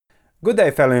Good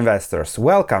day, fellow investors.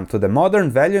 Welcome to the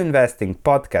Modern Value Investing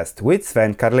podcast with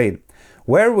Sven Carlin,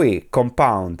 where we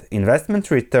compound investment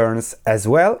returns as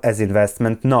well as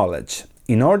investment knowledge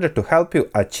in order to help you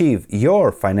achieve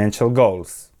your financial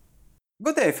goals.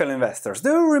 Good day, fellow investors. Do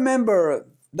you remember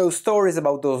those stories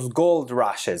about those gold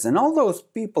rushes and all those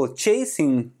people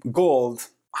chasing gold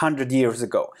 100 years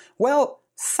ago? Well,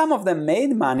 some of them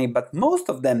made money, but most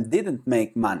of them didn't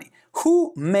make money.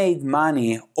 Who made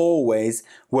money always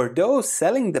were those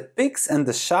selling the picks and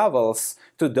the shovels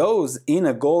to those in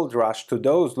a gold rush, to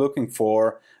those looking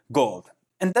for gold.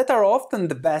 And that are often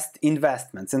the best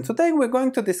investments. And today we're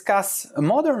going to discuss a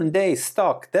modern day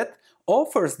stock that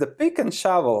offers the pick and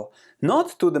shovel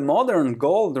not to the modern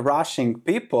gold rushing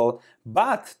people,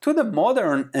 but to the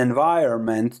modern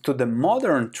environment, to the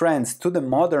modern trends, to the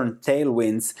modern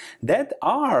tailwinds that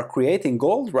are creating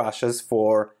gold rushes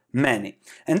for many.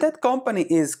 And that company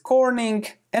is Corning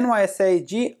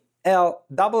NYSE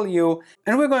GLW,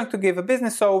 and we're going to give a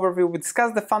business overview, we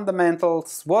discuss the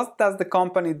fundamentals, what does the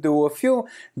company do, a few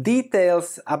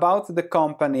details about the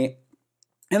company,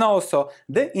 and also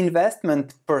the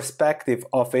investment perspective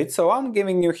of it. So I'm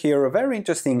giving you here a very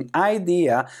interesting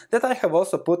idea that I have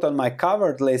also put on my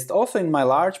covered list, also in my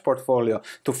large portfolio,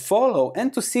 to follow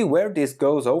and to see where this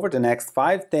goes over the next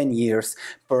 5-10 years,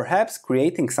 perhaps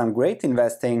creating some great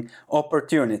investing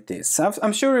opportunities.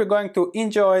 I'm sure you're going to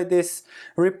enjoy this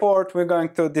report. We're going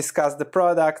to discuss the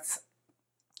products,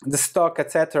 the stock,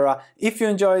 etc. If you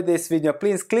enjoyed this video,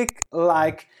 please click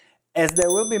like, as there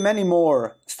will be many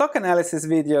more stock analysis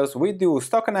videos. We do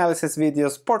stock analysis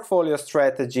videos, portfolio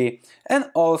strategy,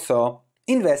 and also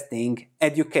investing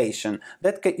education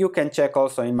that you can check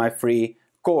also in my free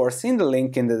course in the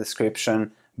link in the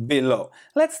description below.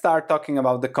 Let's start talking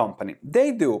about the company.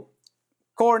 They do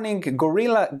Corning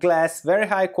Gorilla Glass, very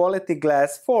high quality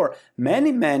glass for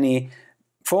many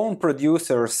phone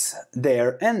producers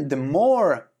there, and the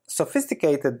more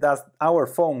sophisticated does our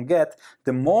phone get,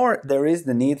 the more there is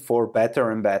the need for better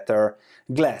and better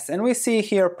glass. And we see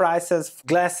here prices,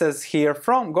 glasses here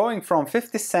going from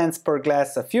 50 cents per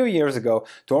glass a few years ago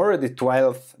to already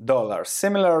 $12.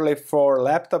 Similarly for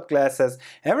laptop glasses,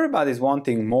 everybody's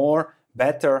wanting more,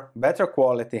 better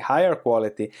quality, higher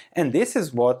quality, and this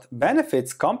is what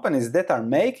benefits companies that are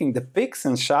making the picks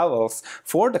and shovels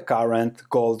for the current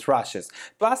gold rushes.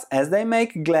 Plus, as they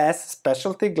make glass,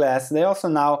 specialty glass, they also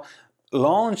now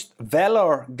launched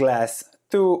Valor Glass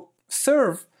to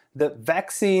serve the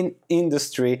vaccine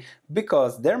industry,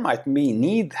 because there might be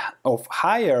need of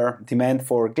higher demand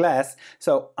for glass.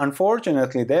 So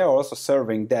unfortunately they are also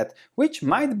serving that, which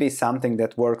might be something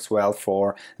that works well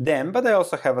for them. But they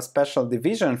also have a special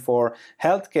division for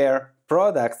healthcare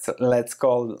products, let's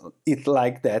call it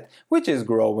like that, which is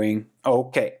growing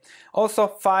okay. Also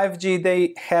 5G,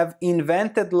 they have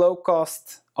invented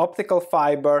low-cost optical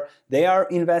fiber. They are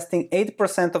investing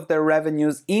 8% of their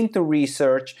revenues into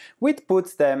research, which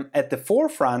puts them at the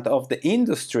forefront of the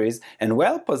industries and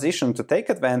well positioned to take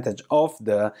advantage of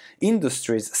the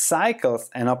industry's cycles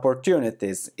and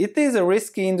opportunities. It is a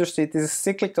risky industry, it is a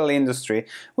cyclical industry,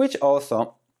 which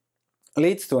also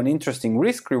leads to an interesting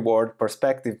risk-reward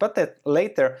perspective, but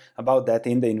later about that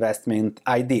in the investment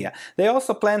idea. They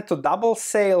also plan to double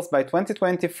sales by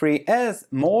 2023 as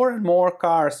more and more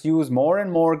cars use more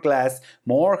and more glass,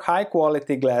 more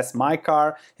high-quality glass. My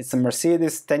car, it's a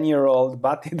Mercedes 10-year-old,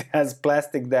 but it has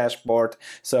plastic dashboard.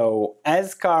 So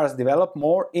as cars develop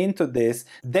more into this,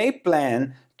 they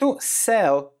plan to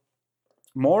sell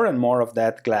more and more of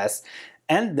that glass.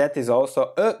 And that is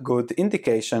also a good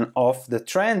indication of the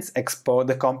trends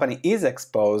the company is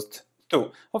exposed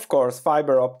to. Of course,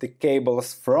 fiber optic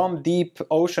cables, from deep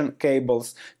ocean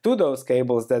cables to those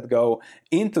cables that go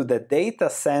into the data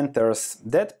centers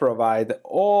that provide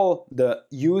all the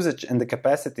usage and the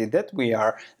capacity that we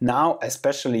are now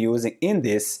especially using in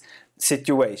this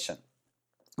situation.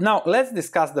 Now, let's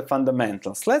discuss the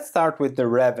fundamentals. Let's start with the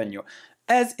revenue.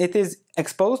 As it is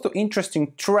exposed to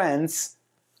interesting trends,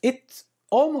 it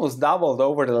almost doubled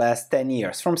over the last 10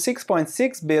 years. From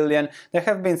 6.6 billion, there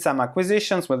have been some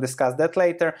acquisitions, we'll discuss that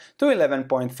later, to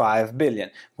 11.5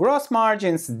 billion. Gross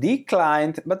margins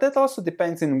declined, but that also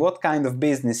depends on what kind of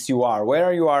business you are.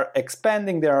 Where you are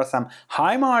expanding, there are some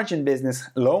high margin business,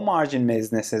 low margin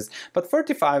businesses, but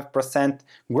 35%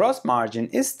 gross margin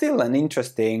is still an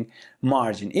interesting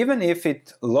margin, even if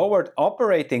it lowered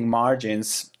operating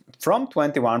margins from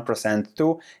 21%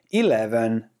 to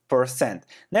 11%.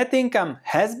 Net income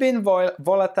has been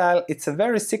volatile. It's a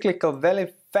very cyclical,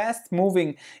 very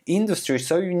fast-moving industry,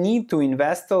 so you need to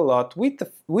invest a lot,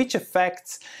 which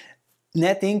affects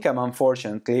net income,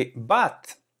 unfortunately.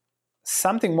 But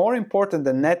something more important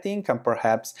than net income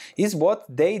perhaps is what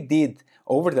they did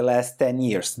over the last 10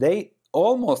 years. They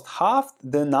almost halved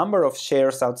the number of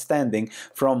shares outstanding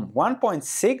from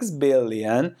 1.6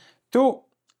 billion to,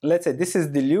 let's say this is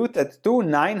diluted to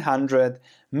 900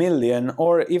 million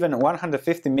or even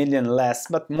 150 million less,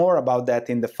 but more about that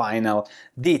in the final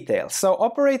details. So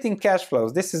operating cash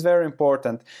flows, this is very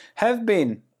important, have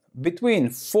been between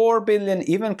 4 billion,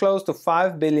 even close to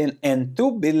 5 billion and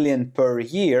 2 billion per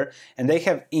year, and they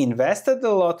have invested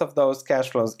a lot of those cash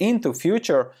flows into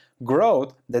future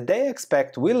growth that they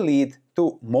expect will lead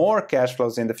to more cash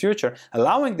flows in the future,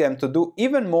 allowing them to do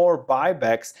even more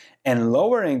buybacks and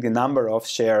lowering the number of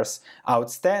shares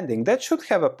outstanding. That should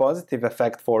have a positive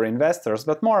effect for investors,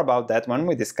 but more about that when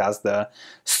we discuss the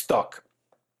stock.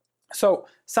 So,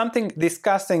 something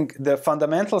discussing the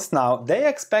fundamentals now, they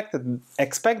expect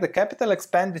the capital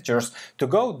expenditures to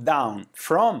go down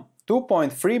from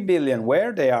 2.3 billion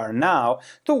where they are now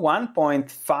to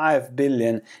 1.5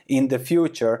 billion in the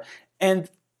future, and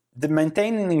the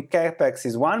maintaining capex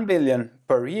is 1 billion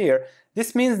per year.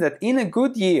 This means that in a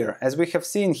good year, as we have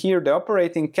seen here, the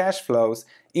operating cash flows,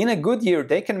 in a good year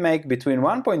they can make between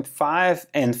 1.5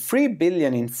 and 3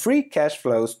 billion in free cash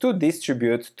flows to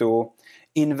distribute to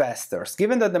investors.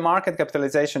 Given that the market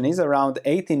capitalization is around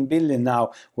 18 billion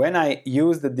now, when I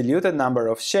use the diluted number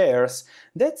of shares,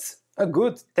 that's a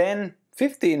good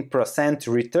 10-15%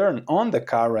 return on the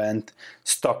current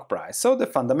stock price. So the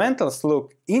fundamentals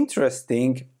look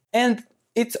interesting, and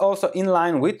it's also in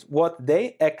line with what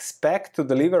they expect to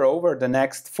deliver over the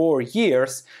next 4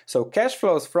 years. So cash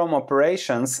flows from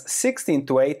operations 16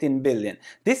 to 18 billion.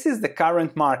 This is the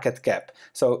current market cap.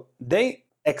 So they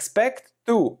expect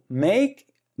to make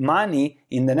money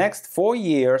in the next 4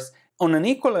 years on an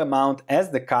equal amount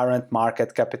as the current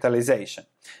market capitalization.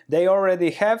 They already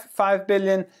have 5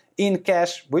 billion in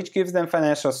cash, which gives them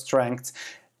financial strength.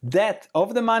 That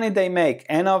of the money they make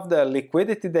and of the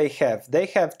liquidity they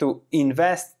have to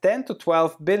invest 10 to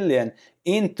 12 billion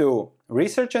into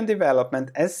research and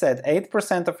development. As said,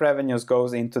 8% of revenues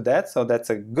goes into that, so that's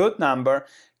a good number.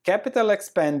 Capital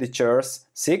expenditures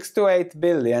 6 to 8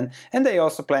 billion, and they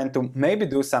also plan to maybe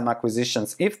do some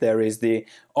acquisitions if there is the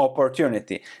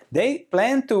opportunity. They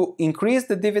plan to increase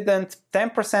the dividend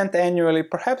 10% annually.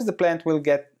 Perhaps the plan will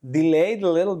get delayed a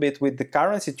little bit with the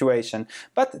current situation,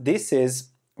 but this is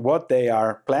what they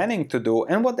are planning to do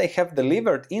and what they have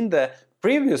delivered in the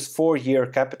previous 4-year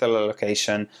capital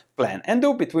allocation plan, and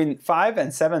do between 5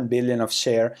 and 7 billion of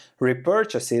share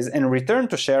repurchases and return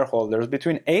to shareholders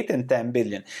between 8 and 10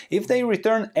 billion. If they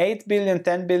return 8 billion,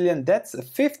 10 billion, that's a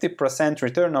 50%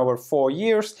 return over 4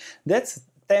 years. That's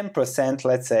 10%,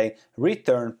 let's say,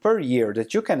 return per year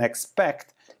that you can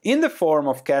expect in the form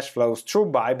of cash flows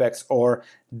through buybacks or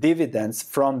dividends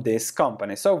from this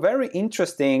company. So very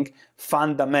interesting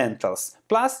fundamentals.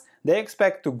 Plus, they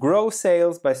expect to grow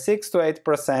sales by 6 to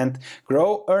 8%,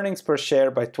 grow earnings per share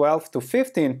by 12 to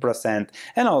 15%,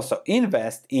 and also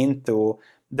invest into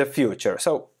the future.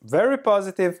 So very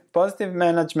positive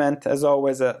management as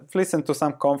always. Listen to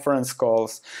some conference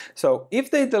calls. So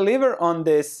if they deliver on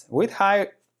this with high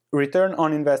return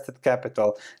on invested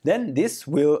capital, then this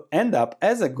will end up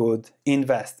as a good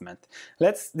investment.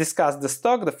 Let's discuss the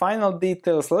stock, the final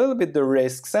details, a little bit the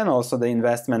risks, and also the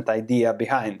investment idea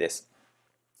behind this.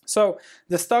 So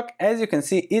the stock, as you can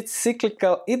see, it's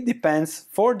cyclical. It depends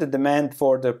for the demand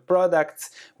for the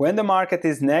products. When the market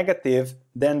is negative,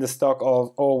 then the stock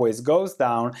always goes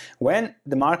down. When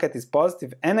the market is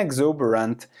positive and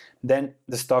exuberant, then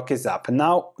the stock is up.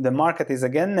 Now the market is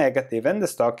again negative and the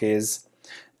stock is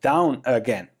down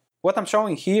again. What I'm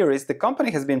showing here is the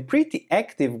company has been pretty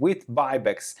active with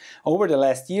buybacks over the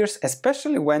last years,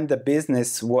 especially when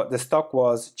the stock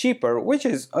was cheaper, which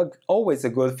is always a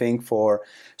good thing for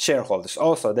shareholders.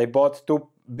 Also, they bought 2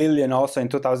 billion also in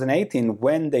 2018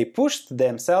 when they pushed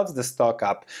themselves the stock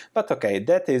up. But okay,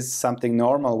 that is something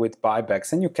normal with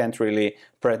buybacks, and you can't really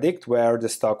predict where the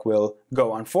stock will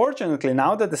go. Unfortunately,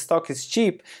 now that the stock is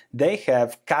cheap, they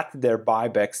have cut their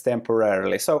buybacks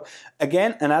temporarily. So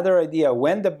again, another idea,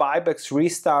 when the buybacks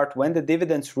restart, when the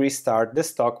dividends restart, the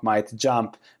stock might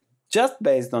jump just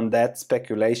based on that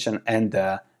speculation and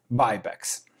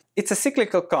buybacks. It's a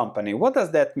cyclical company. What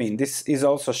does that mean? This is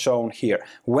also shown here.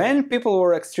 When people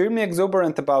were extremely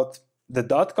exuberant about the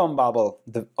dot-com bubble,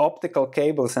 the optical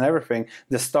cables and everything,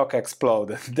 the stock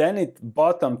exploded. Then it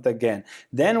bottomed again.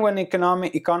 Then when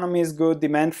economy is good,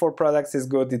 demand for products is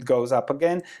good, it goes up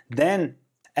again. Then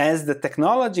as the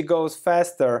technology goes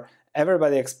faster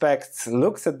everybody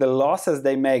looks at the losses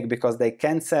they make because they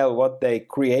can't sell what they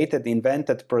created,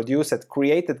 invented, produced,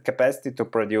 created capacity to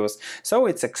produce. So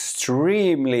it's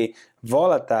extremely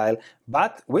volatile.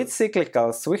 But with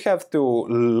cyclicals, we have to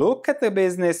look at the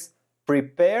business,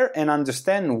 prepare and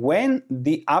understand when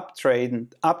the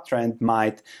uptrend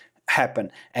might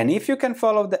happen. And if you can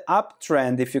follow the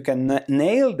uptrend, if you can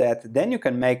nail that, then you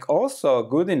can make also a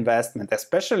good investment,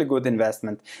 especially good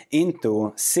investment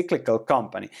into cyclical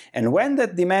company. And when the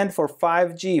demand for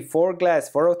 5G, for glass,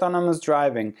 for autonomous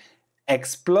driving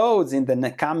explodes in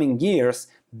the coming years,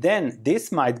 then this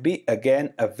might be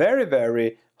again a very,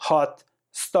 very hot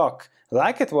stock,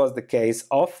 like it was the case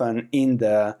often in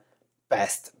the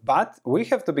past. But we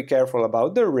have to be careful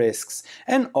about the risks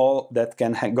and all that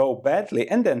can go badly,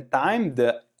 and then time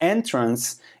the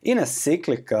entrance in a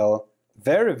cyclical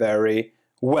very, very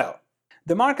well.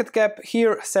 The market cap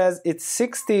here says it's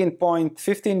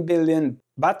 16.15 billion,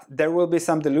 but there will be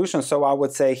some dilution, so I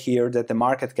would say here that the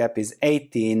market cap is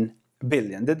 18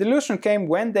 billion. The dilution came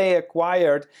when they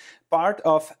acquired part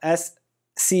of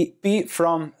SCP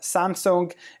from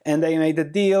Samsung, and they made a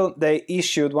deal. They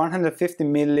issued 150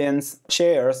 million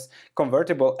shares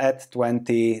convertible at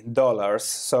 $20.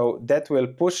 So that will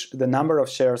push the number of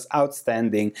shares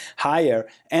outstanding higher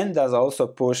and does also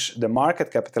push the market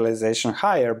capitalization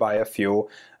higher by a few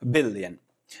billion.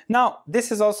 Now,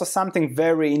 this is also something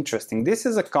very interesting. This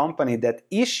is a company that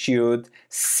issued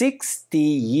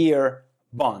 60-year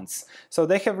bonds. So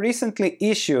they have recently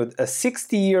issued a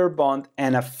 60-year bond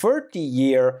and a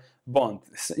 30-year bond.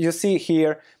 You see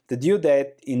here the due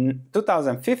date in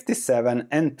 2057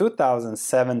 and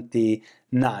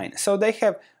 2079. So they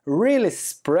have really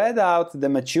spread out the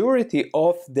maturity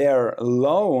of their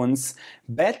loans,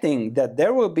 betting that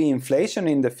there will be inflation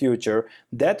in the future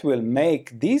that will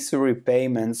make these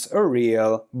repayments a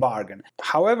real bargain.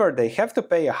 However, they have to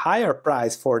pay a higher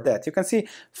price for that. You can see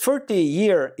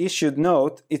 30-year issued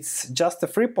note, it's just a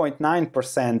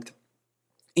 3.9%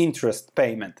 interest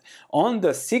payment. On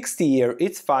the 60-year,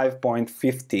 it's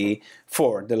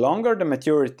 5.54. The longer the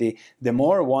maturity, the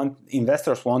more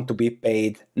investors want to be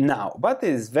paid now. But it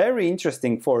is very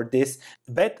interesting for this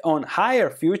bet on higher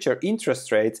future interest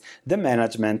rates the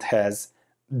management has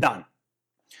done.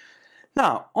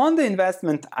 Now, on the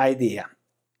investment idea,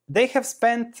 they have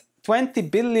spent 20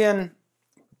 billion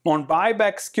on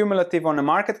buybacks cumulative on a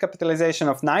market capitalization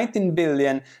of 19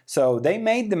 billion, so they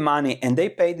made the money and they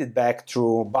paid it back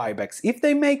through buybacks. If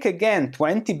they make again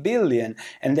 20 billion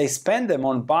and they spend them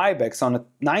on buybacks on a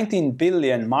 19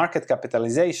 billion market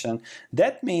capitalization,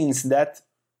 that means that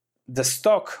the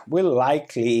stock will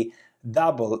likely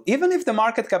double, even if the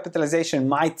market capitalization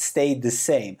might stay the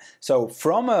same. So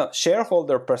from a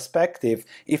shareholder perspective,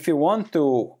 if you want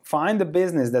to find a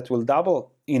business that will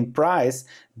double in price,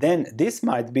 then this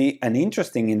might be an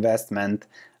interesting investment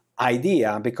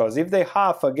idea, because if they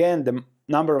halve again the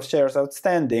number of shares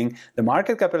outstanding, the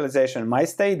market capitalization might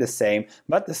stay the same,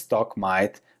 but the stock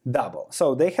might double.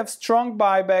 So they have strong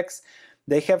buybacks,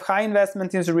 they have high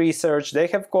investment in research, they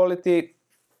have quality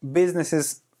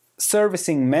businesses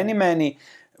servicing many,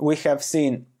 we have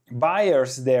seen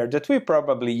buyers there that we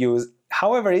probably use.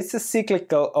 However, it's a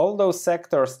cyclical, all those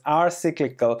sectors are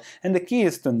cyclical, and the key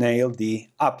is to nail the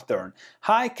upturn.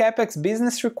 High capex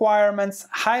business requirements,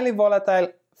 highly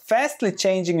volatile, fastly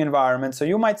changing environment, so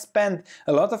you might spend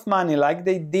a lot of money like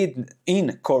they did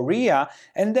in Korea,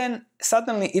 and then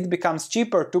suddenly it becomes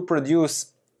cheaper to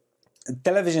produce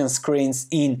television screens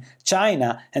in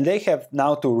China, and they have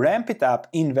now to ramp it up,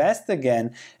 invest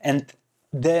again, and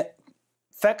the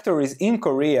factories in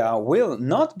Korea will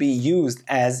not be used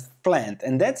as planned,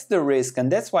 and that's the risk,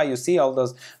 and that's why you see all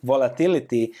those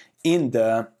volatility in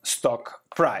the stock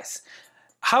price.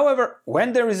 However,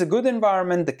 when there is a good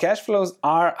environment, the cash flows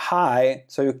are high,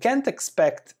 so you can't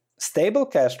expect stable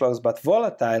cash flows but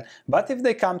volatile. But if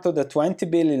they come to the 20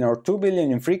 billion or 2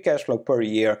 billion in free cash flow per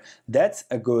year, that's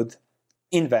a good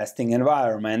investing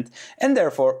environment, and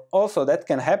therefore also that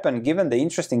can happen given the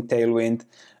interesting tailwind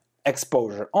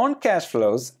exposure. On cash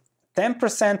flows,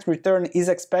 10% return is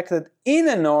expected in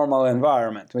a normal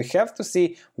environment. We have to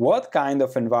see what kind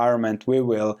of environment we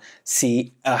will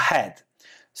see ahead.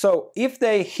 So if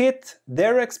they hit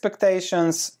their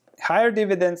expectations, higher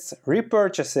dividends,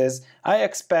 repurchases, I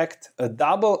expect a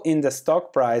double in the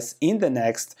stock price in the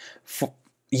next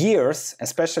years,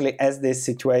 especially as this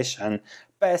situation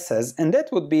passes, and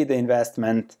that would be the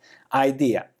investment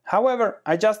idea. However,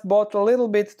 I just bought a little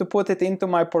bit to put it into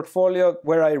my portfolio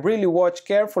where I really watch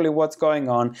carefully what's going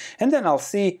on, and then I'll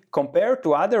see, compare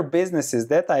to other businesses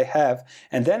that I have,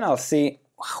 and then I'll see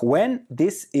when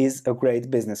this is a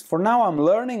great business. For now, I'm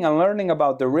learning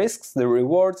about the risks, the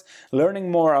rewards,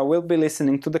 learning more. I will be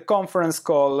listening to the conference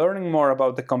call, learning more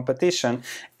about the competition,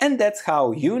 and that's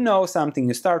how you know something.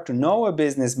 You start to know a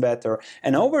business better,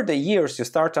 and over the years you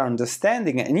start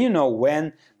understanding it, and you know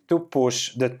when to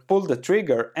pull the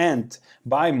trigger and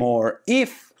buy more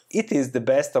if it is the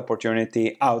best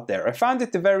opportunity out there. I found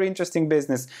it a very interesting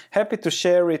business. Happy to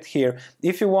share it here.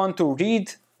 If you want to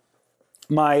read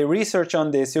my research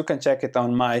on this, you can check it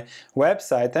on my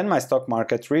website and my stock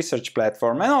market research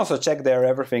platform, and also check there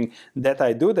everything that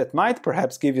I do that might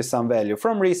perhaps give you some value,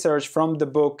 from research, from the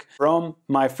book, from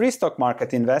my free stock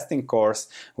market investing course,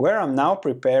 where I'm now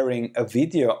preparing a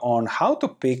video on how to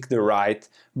pick the right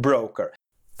broker.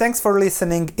 Thanks for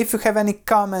listening. If you have any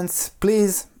comments,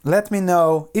 please let me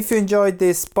know. If you enjoyed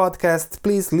this podcast,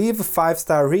 please leave a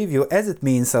 5-star review, as it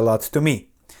means a lot to me.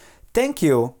 Thank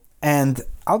you, and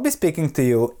I'll be speaking to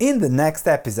you in the next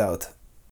episode.